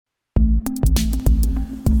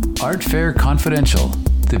Art Fair Confidential,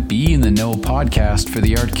 the Be in the Know podcast for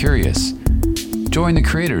the art curious. Join the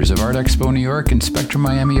creators of Art Expo New York and Spectrum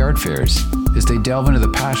Miami art fairs as they delve into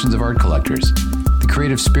the passions of art collectors, the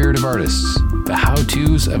creative spirit of artists, the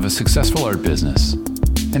how-tos of a successful art business,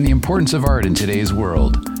 and the importance of art in today's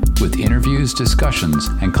world, with interviews, discussions,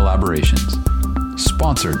 and collaborations.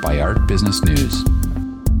 Sponsored by Art Business News.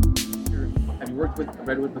 Have you worked with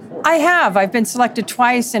Redwood before? I have. I've been selected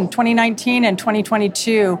twice in 2019 and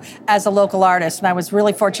 2022 as a local artist, and I was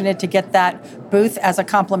really fortunate to get that booth as a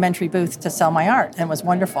complimentary booth to sell my art, and it was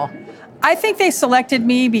wonderful. I think they selected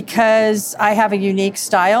me because I have a unique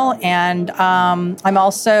style, and I'm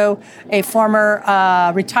also a former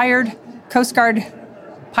retired Coast Guard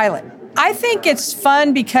pilot. I think it's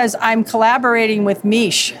fun because I'm collaborating with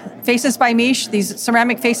Mish, Faces by Mish, these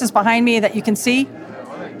ceramic faces behind me that you can see.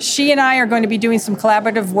 She and I are going to be doing some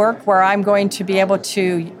collaborative work where I'm going to be able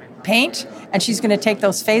to paint, and she's going to take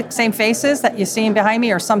those same faces that you see behind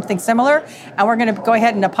me or something similar, and we're going to go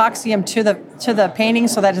ahead and epoxy them to the painting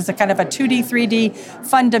so that it's a kind of a 2D, 3D,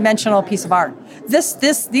 fun dimensional piece of art.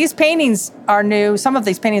 These paintings are new. Some of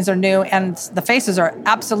these paintings are new, and the faces are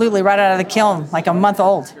absolutely right out of the kiln, like a month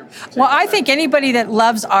old. Well, I think anybody that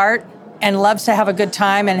loves art and loves to have a good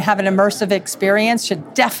time and have an immersive experience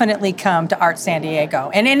should definitely come to Art San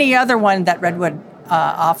Diego and any other one that Redwood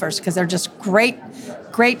offers, because they're just great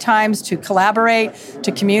times to collaborate,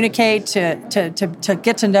 to communicate, to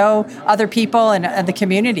get to know other people and the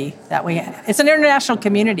community that we have. It's an international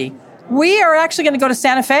community. We are actually going to go to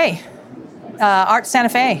Santa Fe, Art Santa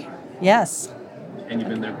Fe, yes. And you've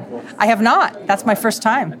been there before? I have not. That's my first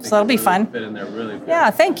time, so that'll be fun. Fit in there really good.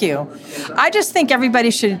 Yeah, thank you. I just think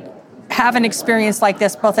everybody should have an experience like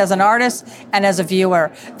this, both as an artist and as a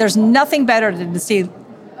viewer. There's nothing better than to see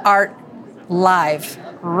art live,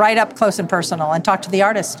 right up close and personal, and talk to the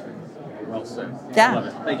artist. Well said. Yeah. I love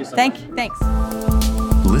it. Thank you so much. Thanks.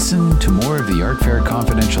 Listen to more of the Art Fair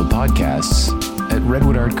Confidential podcasts at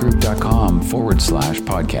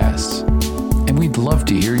redwoodartgroup.com/podcasts. And we'd love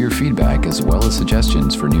to hear your feedback as well as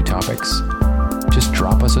suggestions for new topics. Just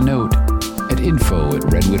drop us a note at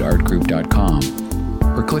info@redwoodartgroup.com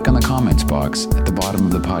or click on the comments box at the bottom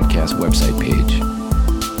of the podcast website page.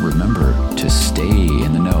 Remember to stay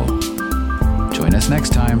in the know. Join us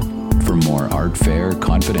next time for more Art Fair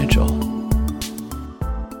Confidential.